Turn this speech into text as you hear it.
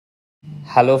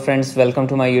Hello friends, welcome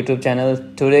to my YouTube channel.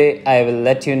 Today I will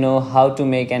let you know how to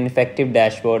make an effective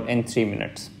dashboard in 3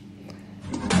 minutes.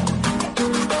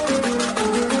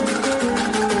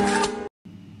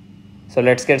 So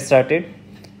let's get started.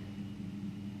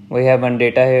 We have one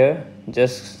data here.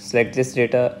 Just select this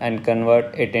data and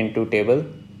convert it into table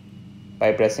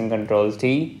by pressing Ctrl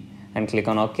T and click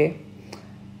on OK.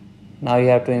 Now you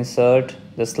have to insert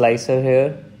the slicer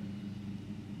here.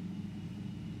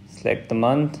 Select the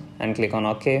month and click on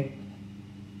OK.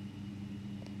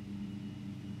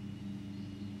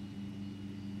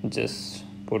 Just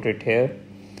put it here.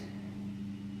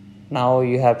 Now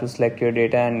you have to select your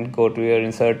data and go to your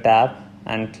insert tab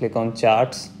and click on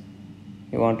charts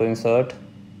you want to insert.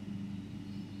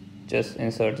 Just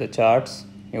insert the charts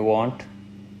you want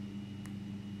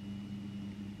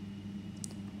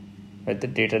with the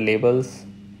data labels.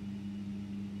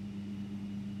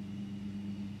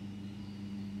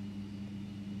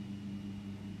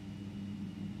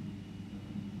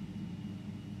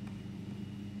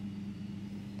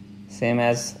 Same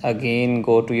as again,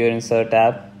 go to your insert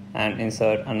tab and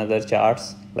insert another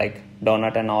charts like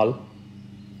donut and all.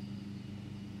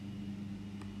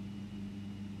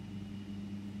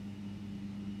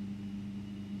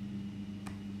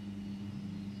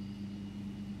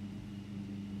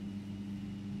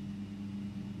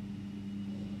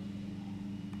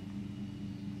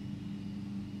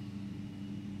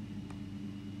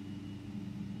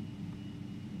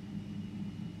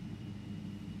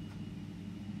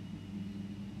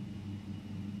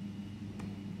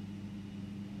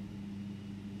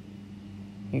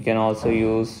 You can also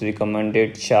use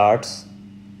recommended charts.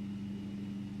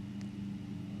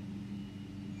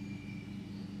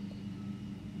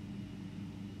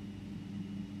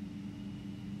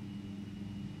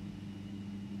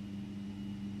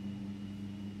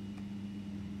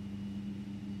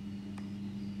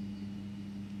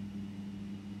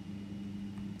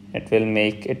 It will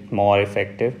make it more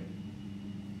effective.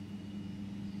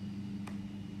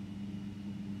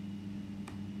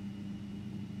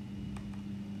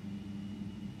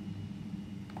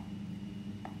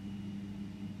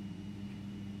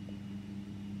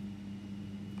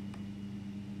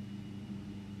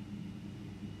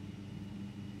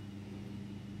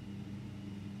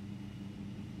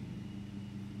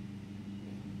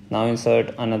 Now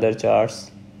insert another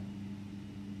charts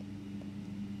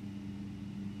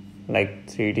like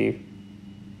 3D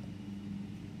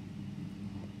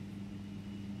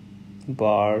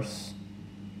bars.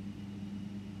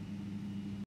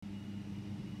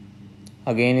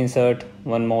 Again insert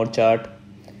one more chart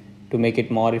to make it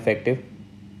more effective.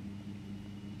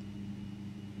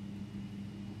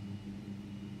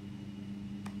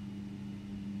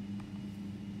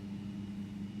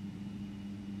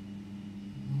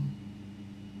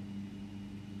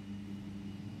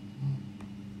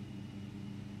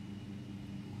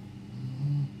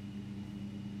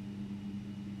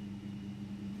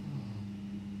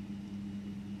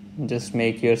 Just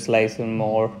make your slicer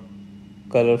more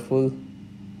colorful.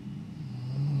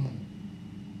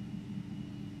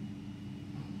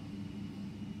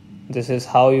 This is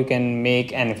how you can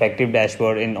make an effective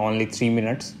dashboard in only 3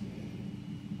 minutes.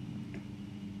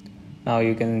 Now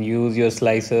you can use your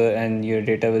slicer and your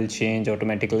data will change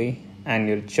automatically and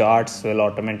your charts will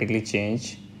automatically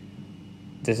change.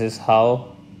 This is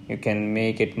how you can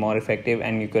make it more effective,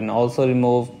 and you can also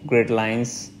remove grid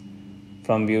lines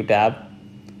from view tab.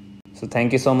 So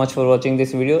thank you so much for watching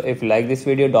this video. If you like this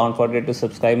video, don't forget to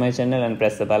subscribe my channel and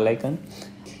press the bell icon.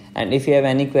 And if you have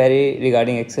any query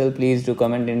regarding Excel, please do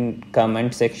comment in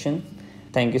comment section.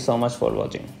 Thank you so much for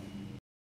watching.